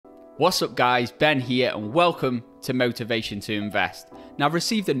What's up guys, Ben here and welcome to Motivation to Invest. Now I've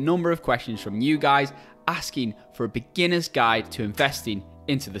received a number of questions from you guys asking for a beginner's guide to investing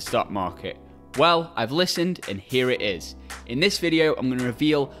into the stock market. Well, I've listened and here it is. In this video, I'm going to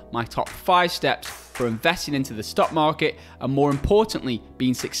reveal my top 5 steps for investing into the stock market and more importantly,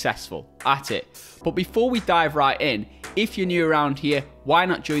 being successful at it. But before we dive right in, if you're new around here, why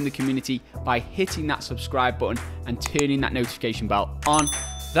not join the community by hitting that subscribe button and turning that notification bell on?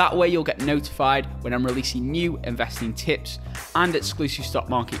 That way you'll get notified when I'm releasing new investing tips and exclusive stock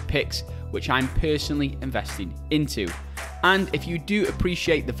market picks, which I'm personally investing into. And if you do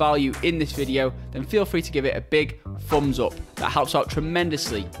appreciate the value in this video, then feel free to give it a big thumbs up. That helps out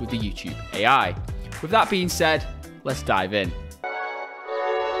tremendously with the YouTube AI. With that being said, let's dive in.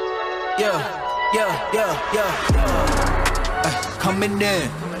 Coming in,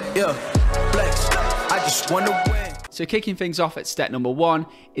 flex, I just wanna win. So kicking things off at step number 1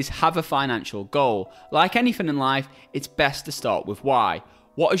 is have a financial goal. Like anything in life, it's best to start with why.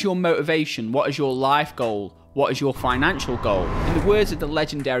 What is your motivation? What is your life goal? What is your financial goal? In the words of the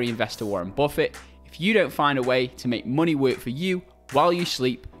legendary investor Warren Buffett, if you don't find a way to make money work for you while you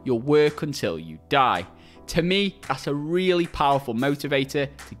sleep, you'll work until you die. To me, that's a really powerful motivator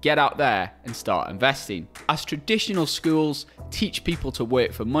to get out there and start investing. As traditional schools teach people to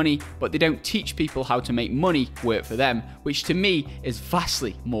work for money, but they don't teach people how to make money work for them, which to me is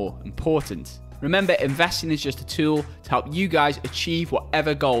vastly more important. Remember, investing is just a tool to help you guys achieve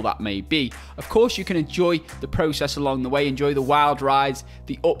whatever goal that may be. Of course, you can enjoy the process along the way, enjoy the wild rides,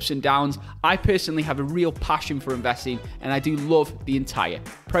 the ups and downs. I personally have a real passion for investing and I do love the entire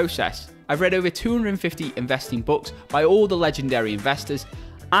process. I've read over 250 investing books by all the legendary investors,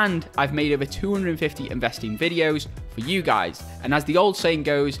 and I've made over 250 investing videos for you guys. And as the old saying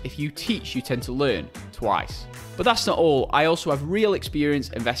goes, if you teach, you tend to learn twice. But that's not all. I also have real experience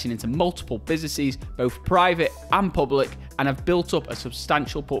investing into multiple businesses, both private and public, and I've built up a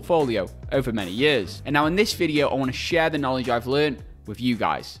substantial portfolio over many years. And now in this video, I want to share the knowledge I've learned with you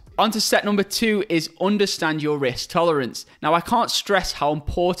guys. On to step number 2 is understand your risk tolerance. Now I can't stress how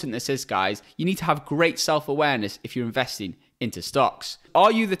important this is, guys. You need to have great self-awareness if you're investing into stocks.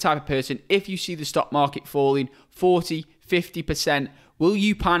 Are you the type of person, if you see the stock market falling 40, 50%, will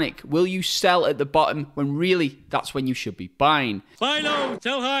you panic? Will you sell at the bottom when really that's when you should be buying? Buy low,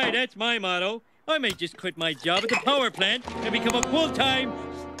 sell high, that's my motto. I may just quit my job at the power plant and become a full-time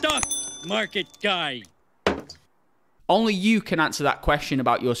stock market guy. Only you can answer that question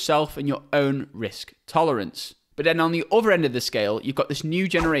about yourself and your own risk tolerance. But then on the other end of the scale, you've got this new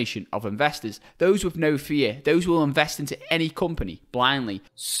generation of investors, those with no fear, those who will invest into any company blindly.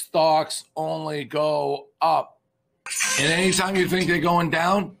 Stocks only go up. And anytime you think they're going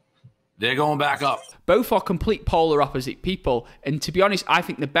down, they're going back up. Both are complete polar opposite people. And to be honest, I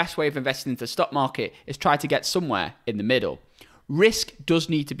think the best way of investing into the stock market is try to get somewhere in the middle. Risk does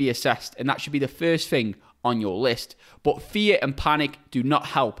need to be assessed, and that should be the first thing on your list. But fear and panic do not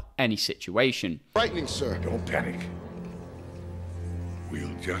help any situation. Frightening, sir. Don't panic. We'll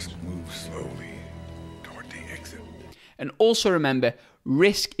just move slowly toward the exit. And also remember,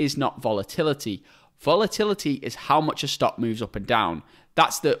 risk is not volatility. Volatility is how much a stock moves up and down.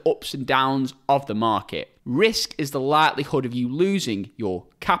 That's the ups and downs of the market. Risk is the likelihood of you losing your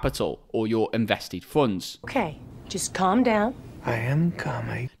capital or your invested funds. Okay, just calm down. I am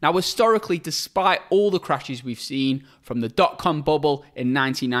calm. Now, historically, despite all the crashes we've seen, from the dot-com bubble in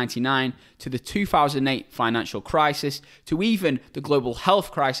 1999 to the 2008 financial crisis to even the global health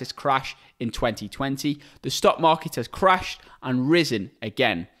crisis crash in 2020, the stock market has crashed and risen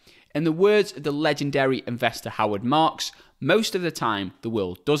again. In the words of the legendary investor Howard Marks, most of the time, the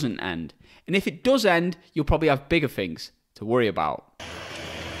world doesn't end. And if it does end, you'll probably have bigger things to worry about.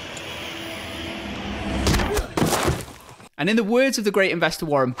 And in the words of the great investor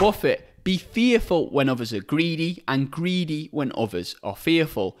Warren Buffett, be fearful when others are greedy and greedy when others are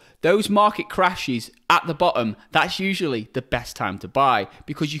fearful. Those market crashes at the bottom, that's usually the best time to buy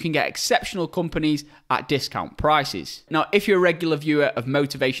because you can get exceptional companies at discount prices. Now, if you're a regular viewer of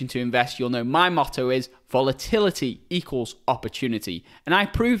Motivation to Invest, you'll know my motto is volatility equals opportunity. And I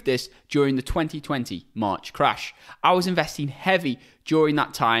proved this during the 2020 March crash. I was investing heavy during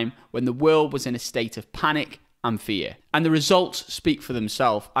that time when the world was in a state of panic and fear. And the results speak for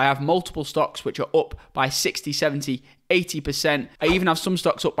themselves. I have multiple stocks which are up by 60, 70, 80%. I even have some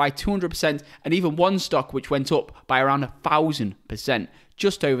stocks up by 200% and even one stock which went up by around 1,000%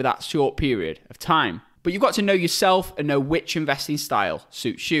 just over that short period of time. But you've got to know yourself and know which investing style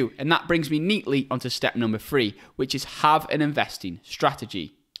suits you. And that brings me neatly onto step number 3, which is have an investing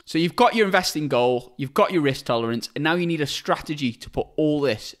strategy. So you've got your investing goal, you've got your risk tolerance, and now you need a strategy to put all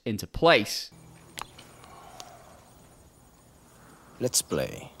this into place. Let's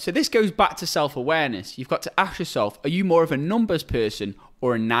play. So this goes back to self-awareness. You've got to ask yourself, are you more of a numbers person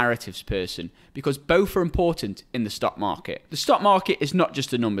or a narratives person? Because both are important in the stock market. The stock market is not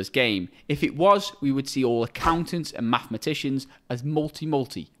just a numbers game. If it was, we would see all accountants and mathematicians as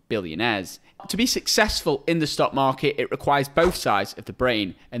multi-billionaires. To be successful in the stock market, it requires both sides of the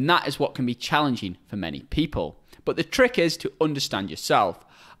brain, and that is what can be challenging for many people. But the trick is to understand yourself.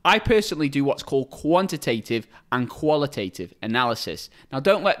 I personally do what's called quantitative and qualitative analysis. Now,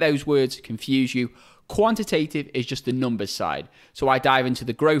 don't let those words confuse you. Quantitative is just the numbers side. So I dive into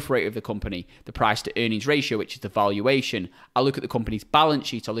the growth rate of the company, the price to earnings ratio, which is the valuation. I look at the company's balance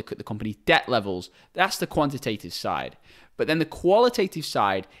sheet. I look at the company's debt levels. That's the quantitative side. But then the qualitative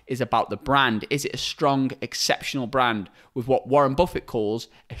side is about the brand. Is it a strong, exceptional brand with what Warren Buffett calls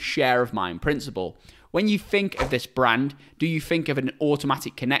a share of mind principle? When you think of this brand, do you think of an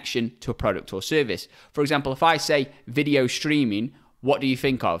automatic connection to a product or service? For example, if I say video streaming, what do you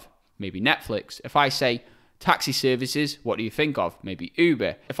think of? Maybe Netflix. If I say taxi services, what do you think of? Maybe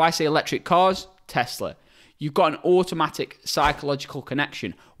Uber. If I say electric cars, Tesla. You've got an automatic psychological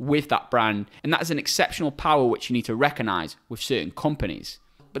connection with that brand, and that is an exceptional power which you need to recognize with certain companies.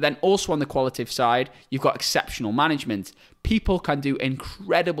 But then also on the qualitative side, you've got exceptional management. People can do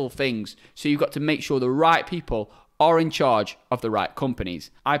incredible things, so you've got to make sure the right people are in charge of the right companies.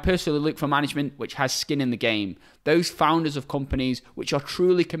 I personally look for management which has skin in the game, those founders of companies which are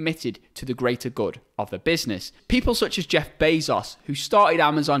truly committed to the greater good of the business. People such as Jeff Bezos, who started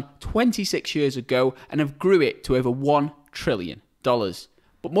Amazon 26 years ago and have grew it to over $1 trillion.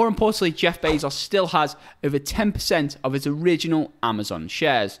 But more importantly, Jeff Bezos still has over 10% of his original Amazon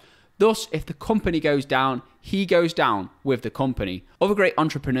shares. Thus, if the company goes down, he goes down with the company. Other great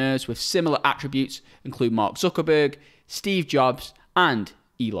entrepreneurs with similar attributes include Mark Zuckerberg, Steve Jobs, and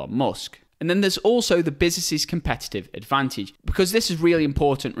Elon Musk. And then there's also the business's competitive advantage. Because this is really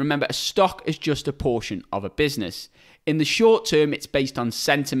important, remember, a stock is just a portion of a business. In the short term, it's based on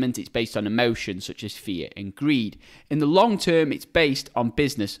sentiment, it's based on emotions such as fear and greed. In the long term, it's based on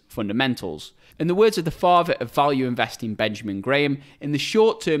business fundamentals. In the words of the father of value investing, Benjamin Graham, in the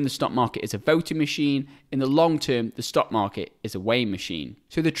short term, the stock market is a voting machine. In the long term, the stock market is a weighing machine.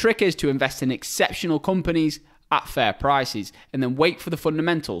 So the trick is to invest in exceptional companies at fair prices and then wait for the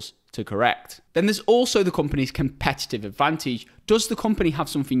fundamentals to correct. Then there's also the company's competitive advantage. Does the company have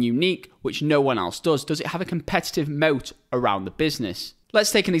something unique which no one else does? Does it have a competitive moat around the business?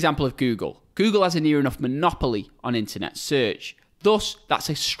 Let's take an example of Google. Google has a near enough monopoly on internet search. Thus, that's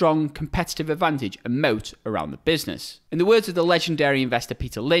a strong competitive advantage and moat around the business. In the words of the legendary investor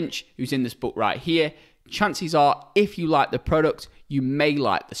Peter Lynch, who's in this book right here, chances are if you like the product, you may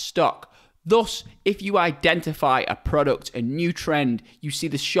like the stock. Thus, if you identify a product, a new trend, you see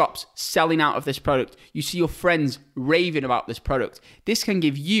the shops selling out of this product, you see your friends raving about this product, this can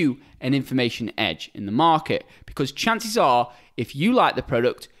give you an information edge in the market, because chances are, if you like the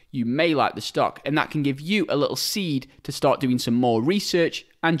product, you may like the stock, and that can give you a little seed to start doing some more research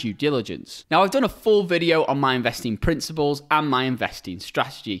and due diligence. Now, I've done a full video on my investing principles and my investing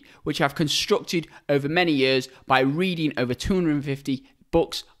strategy, which I've constructed over many years by reading over 250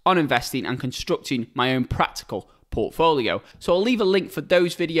 books on investing and constructing my own practical portfolio. So I'll leave a link for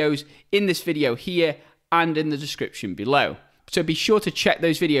those videos in this video here and in the description below. So be sure to check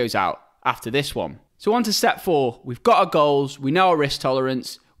those videos out after this one. So on to step 4. We've got our goals, we know our risk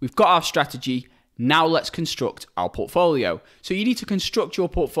tolerance, we've got our strategy. Now let's construct our portfolio. So you need to construct your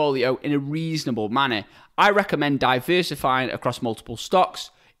portfolio in a reasonable manner. I recommend diversifying across multiple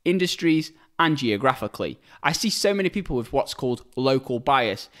stocks, industries, and geographically. I see so many people with what's called local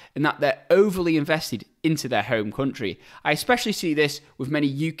bias, and that they're overly invested into their home country. I especially see this with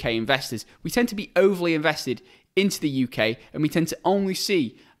many UK investors. We tend to be overly invested into the UK, and we tend to only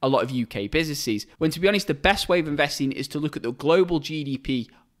see a lot of UK businesses, when to be honest, the best way of investing is to look at the global GDP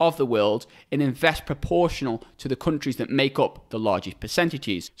of the world and invest proportional to the countries that make up the largest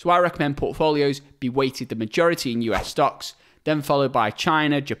percentages. So I recommend portfolios be weighted the majority in US stocks, then followed by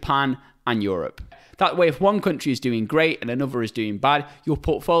China, Japan, and Europe. That way, if one country is doing great and another is doing bad, your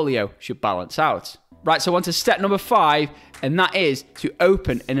portfolio should balance out. Right, so on to step number 5, and that is to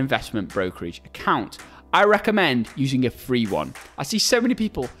open an investment brokerage account. I recommend using a free one. I see so many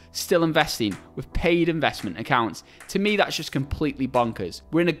people still investing with paid investment accounts. To me, that's just completely bonkers.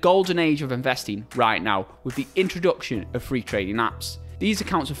 We're in a golden age of investing right now with the introduction of free trading apps. These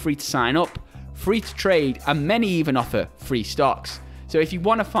accounts are free to sign up, free to trade, and many even offer free stocks. So if you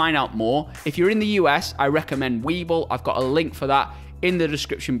want to find out more, if you're in the US, I recommend Webull. I've got a link for that in the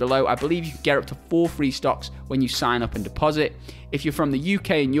description below. I believe you can get up to 4 free stocks when you sign up and deposit. If you're from the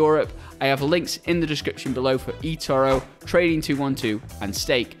UK and Europe, I have links in the description below for eToro, Trading 212, and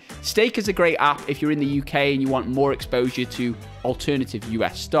Stake. Stake is a great app if you're in the UK and you want more exposure to alternative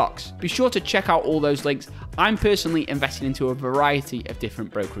US stocks. Be sure to check out all those links. I'm personally investing into a variety of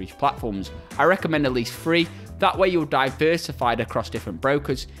different brokerage platforms. I recommend at least 3. That way you're diversified across different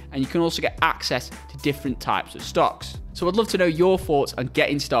brokers and you can also get access to different types of stocks. So I'd love to know your thoughts on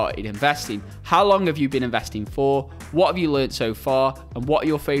getting started investing. How long have you been investing for? What have you learned so far? And what are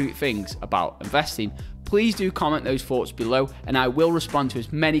your favorite things about investing? Please do comment those thoughts below and I will respond to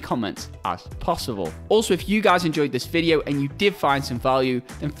as many comments as possible. Also, if you guys enjoyed this video and you did find some value,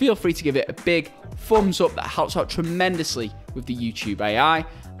 then feel free to give it a big thumbs up. That helps out tremendously with the YouTube AI.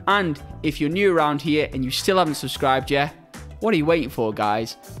 And if you're new around here and you still haven't subscribed yet, what are you waiting for,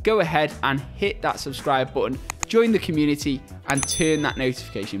 guys? Go ahead and hit that subscribe button, join the community, and turn that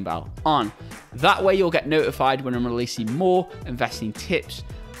notification bell on. That way you'll get notified when I'm releasing more investing tips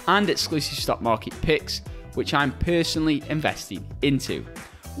and exclusive stock market picks, which I'm personally investing into.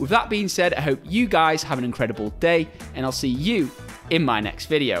 With that being said, I hope you guys have an incredible day, and I'll see you in my next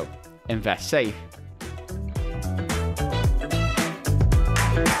video. Invest safe.